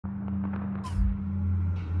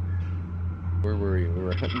Where were you? We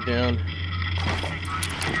were hunting down,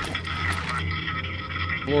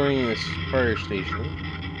 exploring this fire station.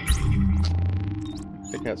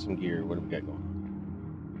 Check out some gear. What have we got going on?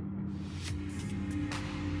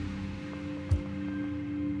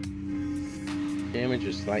 Damage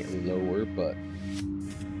is slightly lower, but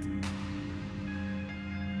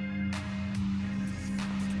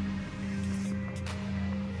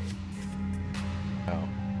wow,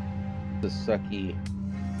 it's a sucky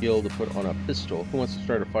skill to put on a pistol. Who wants to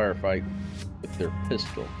start a firefight with their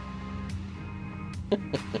pistol?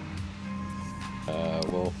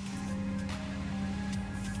 Well,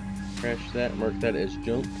 crash that, mark that as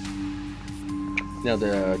junk. Now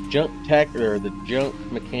the junk tech, or the junk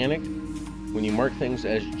mechanic, when you mark things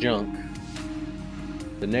as junk,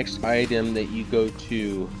 the next item that you go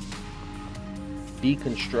to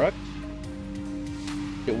deconstruct,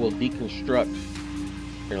 it will deconstruct.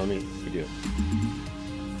 Here, let me redo it.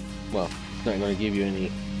 Well, it's not going to give you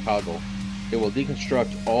any toggle. It will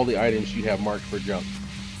deconstruct all the items you have marked for junk.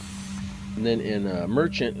 And then in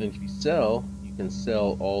merchant, if you sell, you can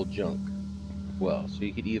sell all junk. Well, so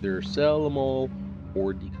you could either sell them all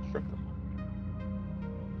or deconstruct them.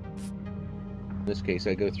 In this case,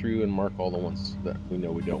 I go through and mark all the ones that we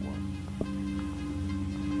know we don't want.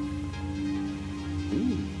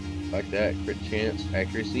 Ooh, like that. Crit chance,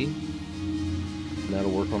 accuracy. And that'll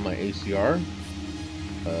work on my ACR.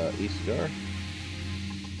 ACR.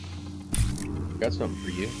 Got something for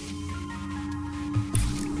you.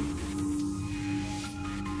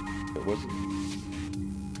 It wasn't.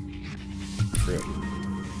 Crit.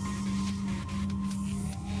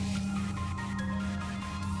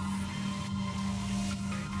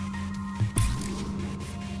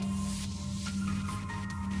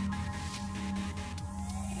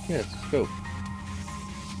 Yeah, it's a scope.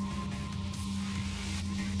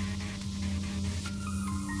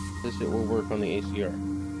 This it will work on the ACR.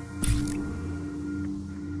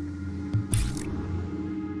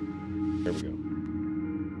 There we go.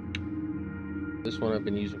 This one I've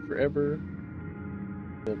been using forever.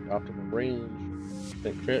 Optimal range.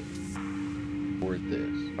 Think crit. Or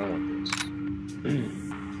this. I want this.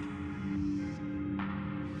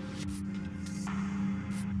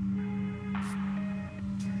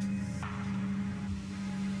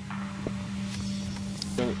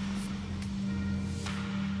 Junk.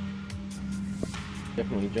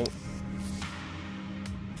 Definitely junk.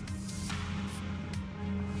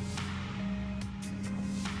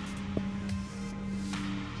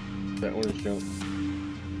 That one is junk.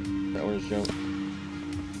 That one is junk.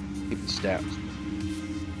 Keep the stats.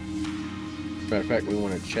 Matter of fact, we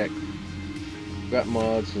want to check. We've got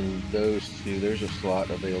mods and those two. There's a slot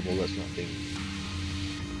available that's not big.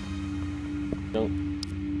 Junk.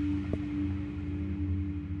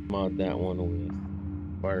 Mod that one with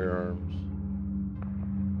firearms.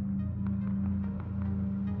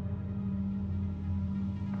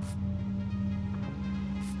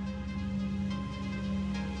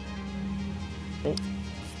 Oh.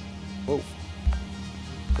 Whoa.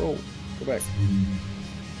 Whoa. Go back.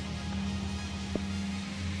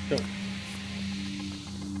 Jump.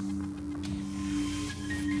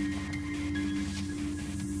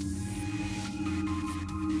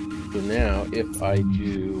 So now, if I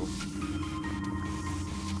do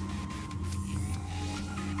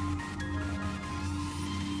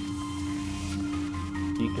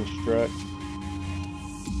deconstruct,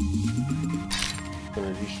 I'm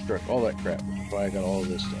gonna destruct all that crap, which is why I got all of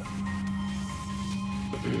this stuff.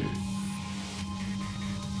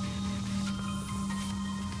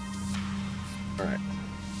 Alright.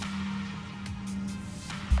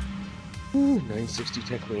 960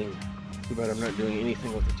 tech wing. Too bad I'm not doing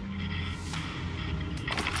anything with the tech.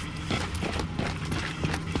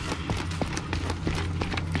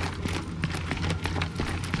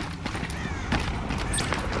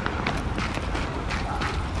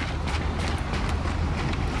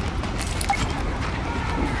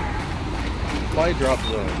 Supply drop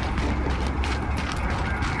zone.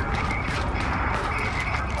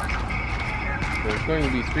 There's going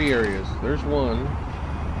to be 3 areas. There's one.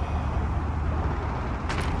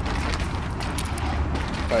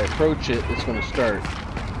 If I approach it, it's going to start.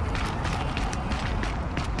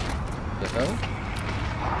 What the hell?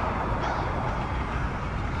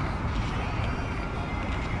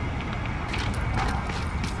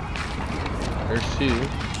 There's 2.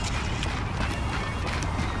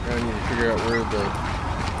 Now I need to figure out where the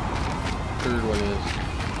 3rd one is.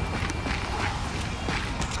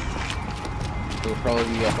 It'll probably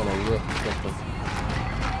be up on a roof or something.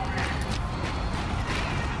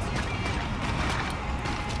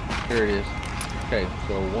 There it is. Okay,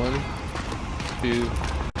 so 1, 2,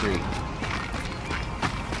 3.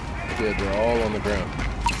 good. They're all on the ground.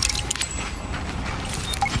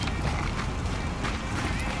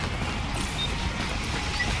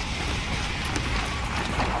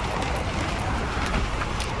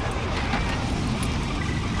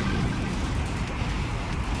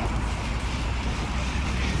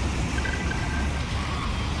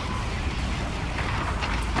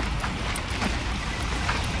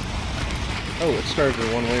 Oh, it started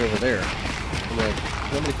one way over there. I'm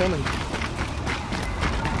like, nobody coming.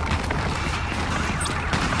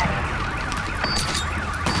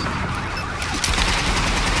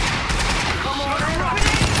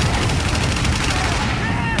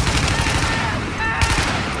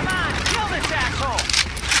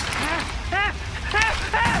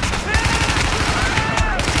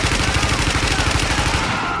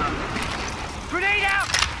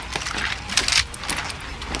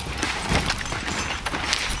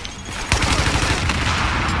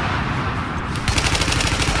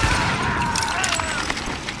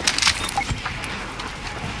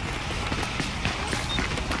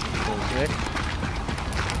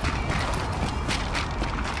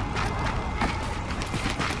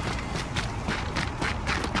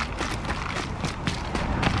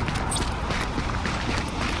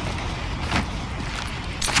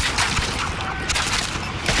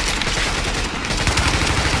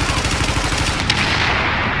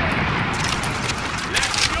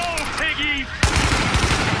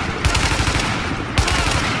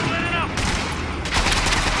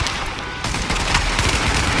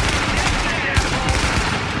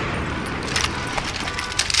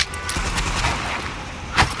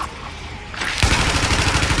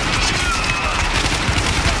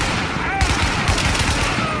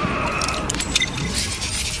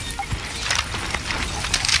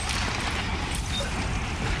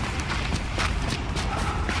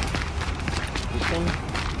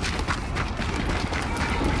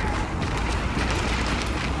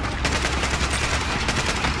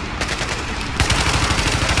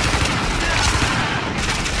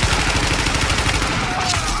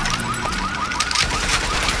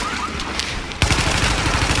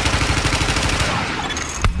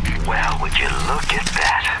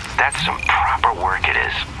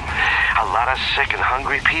 Sick and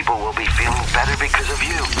hungry people will be feeling better because of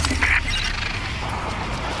you.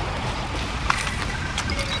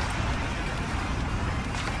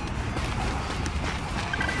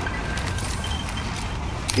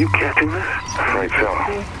 You catching this? Afraid so.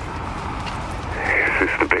 Is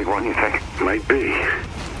this the big one, you think? Might be.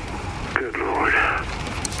 Good Lord.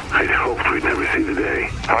 I'd hoped we'd never see the day.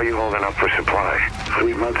 How are you holding up for supply?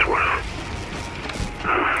 3 months worth.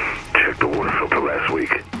 Checked the water filter last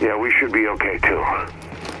week. Yeah, we should be okay, too.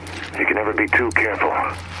 You can never be too careful.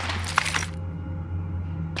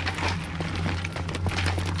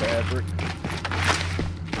 Fabric.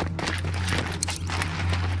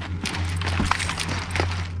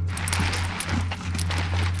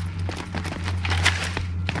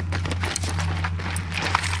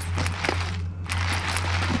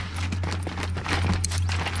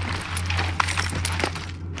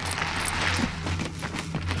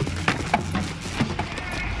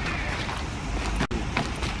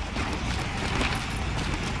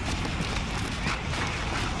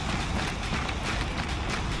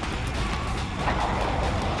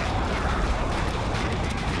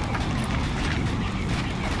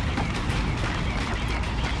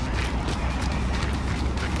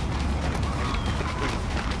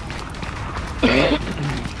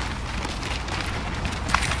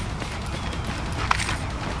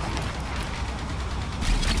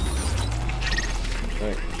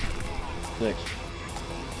 Alright, next,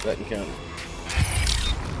 Baton County.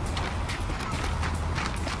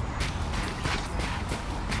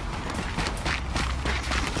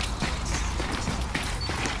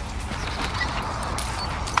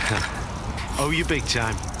 Oh, you big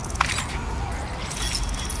time.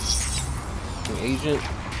 An agent.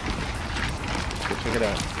 Go check it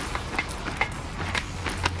out.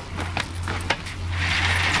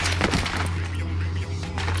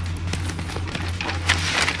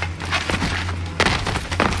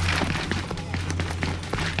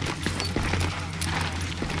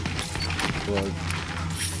 Well,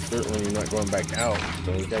 certainly you're not going back out,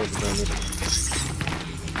 so you gotta be doing this.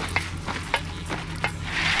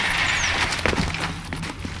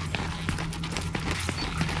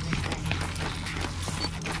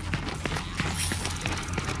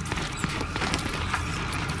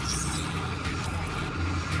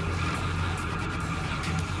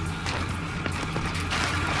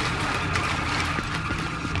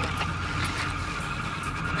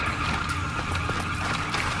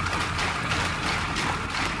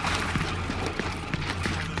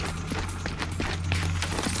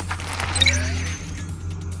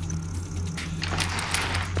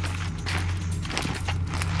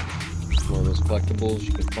 vehicles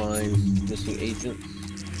you can find missing agents.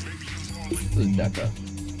 This is DECA.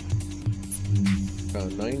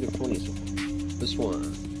 Found 9 to 20 so far. This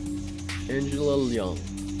one, Angela Young,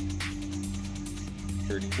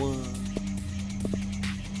 31.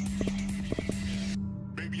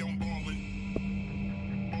 Baby, I'm ballin'.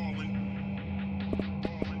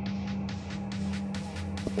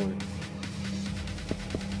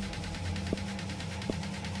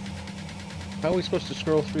 How are we supposed to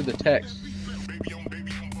scroll through the text?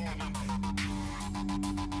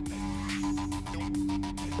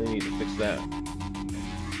 They need to fix that.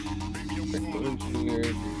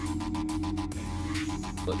 Engineered.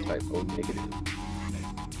 What typo negative?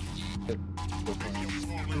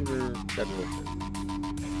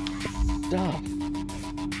 Stop.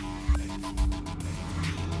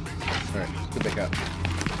 Alright, let's go back up.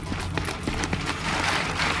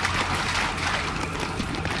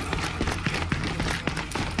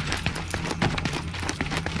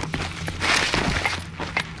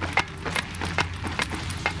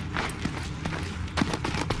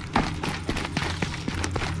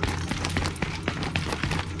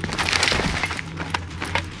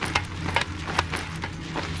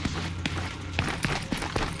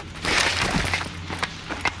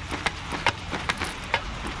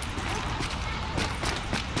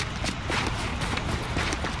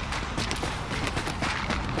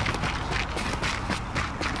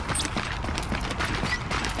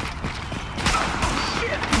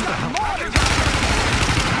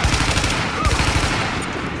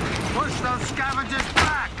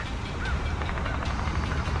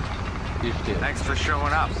 Thanks for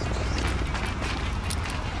showing up. You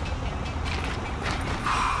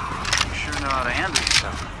sure know how to handle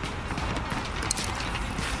yourself.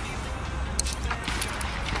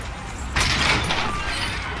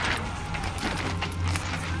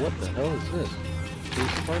 What the hell is this?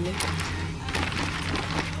 Police department?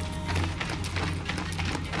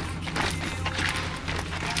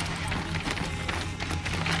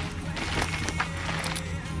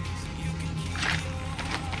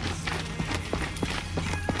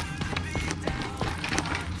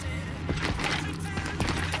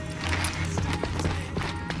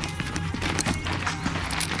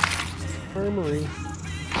 Armory.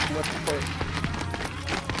 What's the point?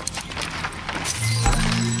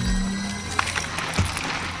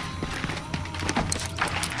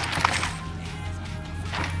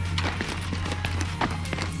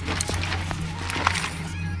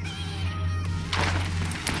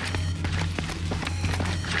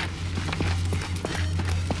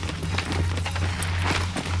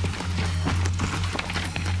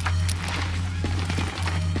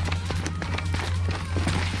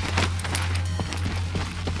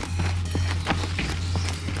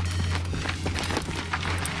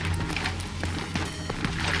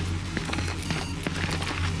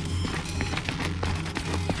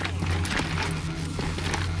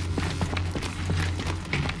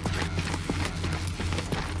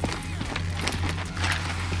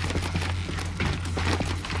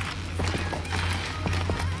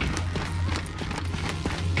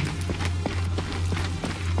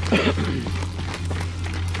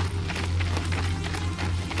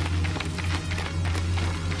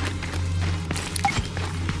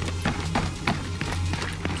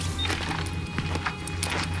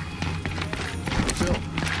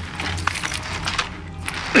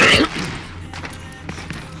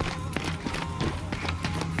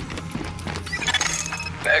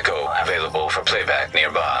 Echo available for playback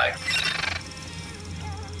nearby.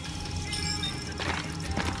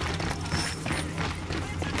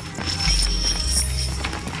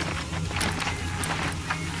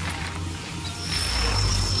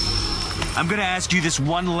 I'm gonna ask you this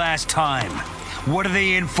one last time. What are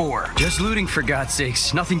they in for? Just looting, for God's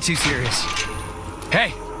sakes. Nothing too serious.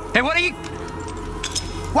 Hey! Hey, what are you...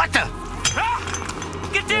 What the... Ah!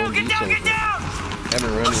 Get down! Get down! Get down!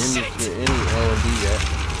 Haven't run into any L&D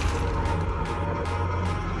yet.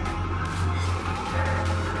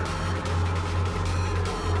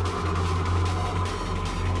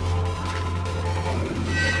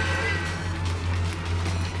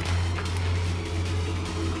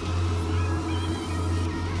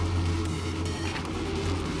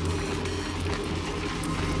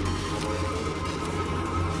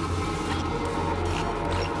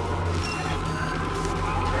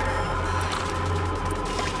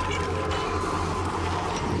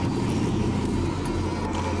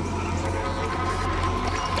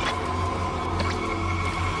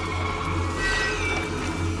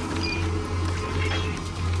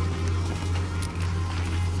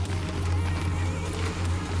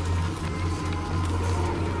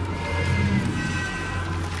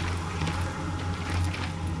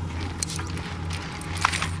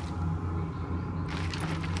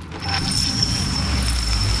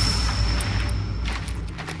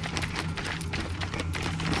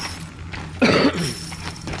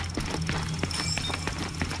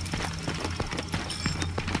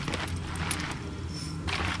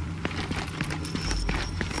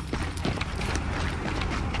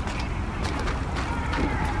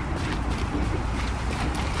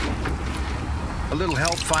 little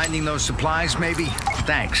help finding those supplies, maybe?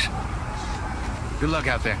 Thanks. Good luck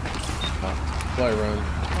out there. Fly run. Oh,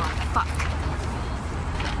 fuck.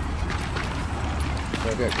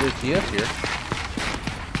 I've got MythGS here.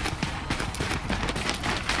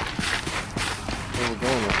 Where are we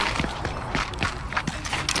going with it?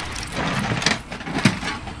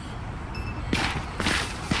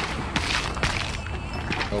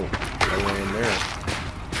 Oh, I went in there.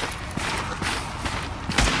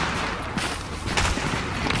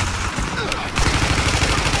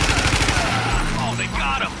 Oh, they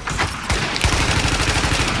got him!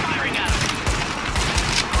 Firing at him!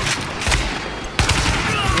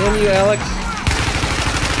 Damn you, Alex.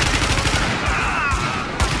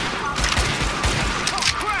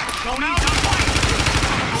 Don't out the fight!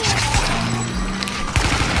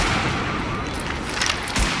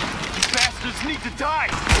 These bastards need to die!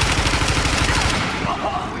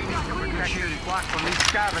 We need to protect this block from these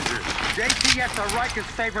scavengers. JTS are Riker's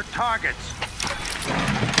favorite targets.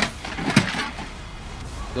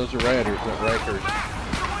 Those are rioters, not Rikers.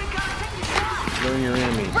 Learn your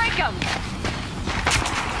enemies. Break them!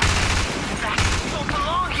 Don't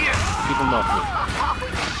belong here! Keep them off me.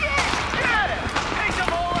 Get him! Take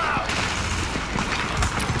them all out!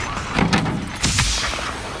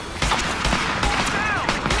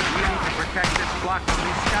 We need to protect this block from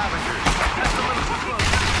these scavengers. That's a little too close.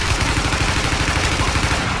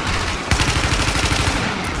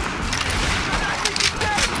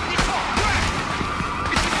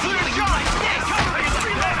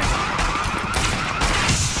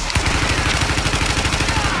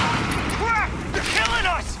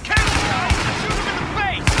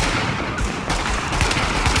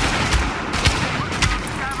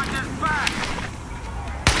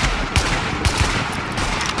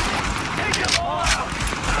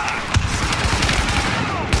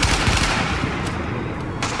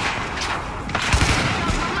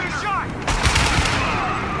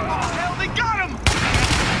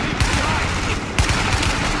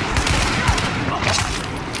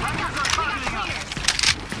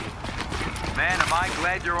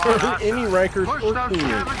 Glad you're on our Any side. Rikers Push or those Cleaners.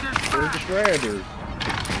 scavengers They're back. just rioters.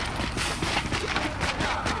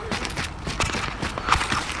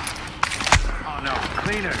 Oh no,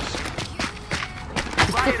 cleaners.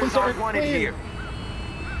 Rioters are wanted here.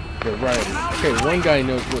 They're rioters. Okay, one guy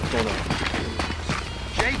knows what's going on.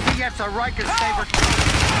 JTS are Riker's favorite.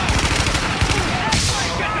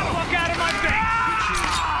 Get the fuck out of my face!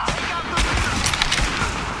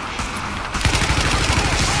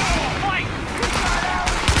 Fight!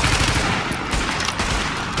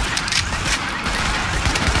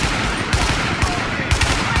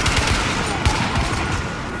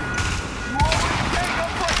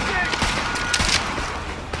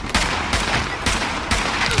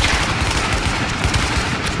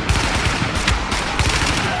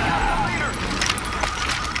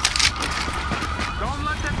 Don't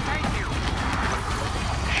let them take you.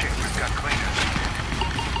 Shit, we've got cleaners.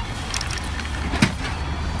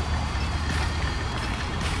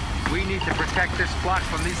 We need to protect this block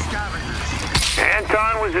from these scavengers.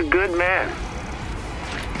 Anton was a good man.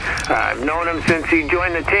 I've known him since he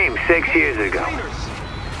joined the team 6 years ago.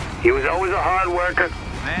 He was always a hard worker,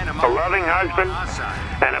 Man, a loving husband,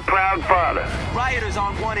 and a proud father. Rioters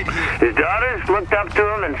aren't wanted here. His daughters looked up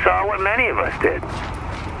to him and saw what many of us did.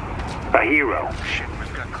 A hero. Shit,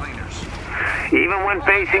 we've got cleaners. Even when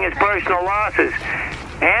facing his personal losses,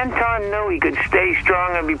 Anton knew he could stay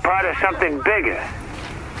strong and be part of something bigger.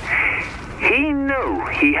 He knew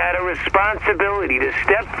he had a responsibility to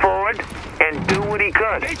step forward and do what he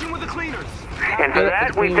could. Engaging with the cleaners. And for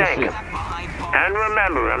that, we thank him. And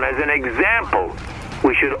remember him as an example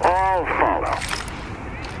we should all follow.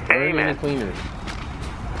 There aren't any Amen. Cleaners.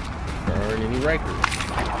 There aren't any Rikers.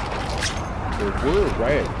 There were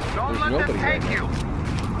rioters. Don't There's let nobody them right take now.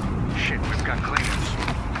 you. Shit, we've got cleaners.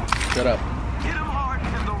 Shut up. Hit him hard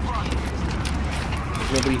in the run.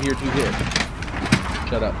 There's nobody here to hit.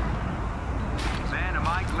 Shut up. Man, am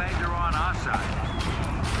I glad you're on our side.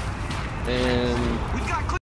 And We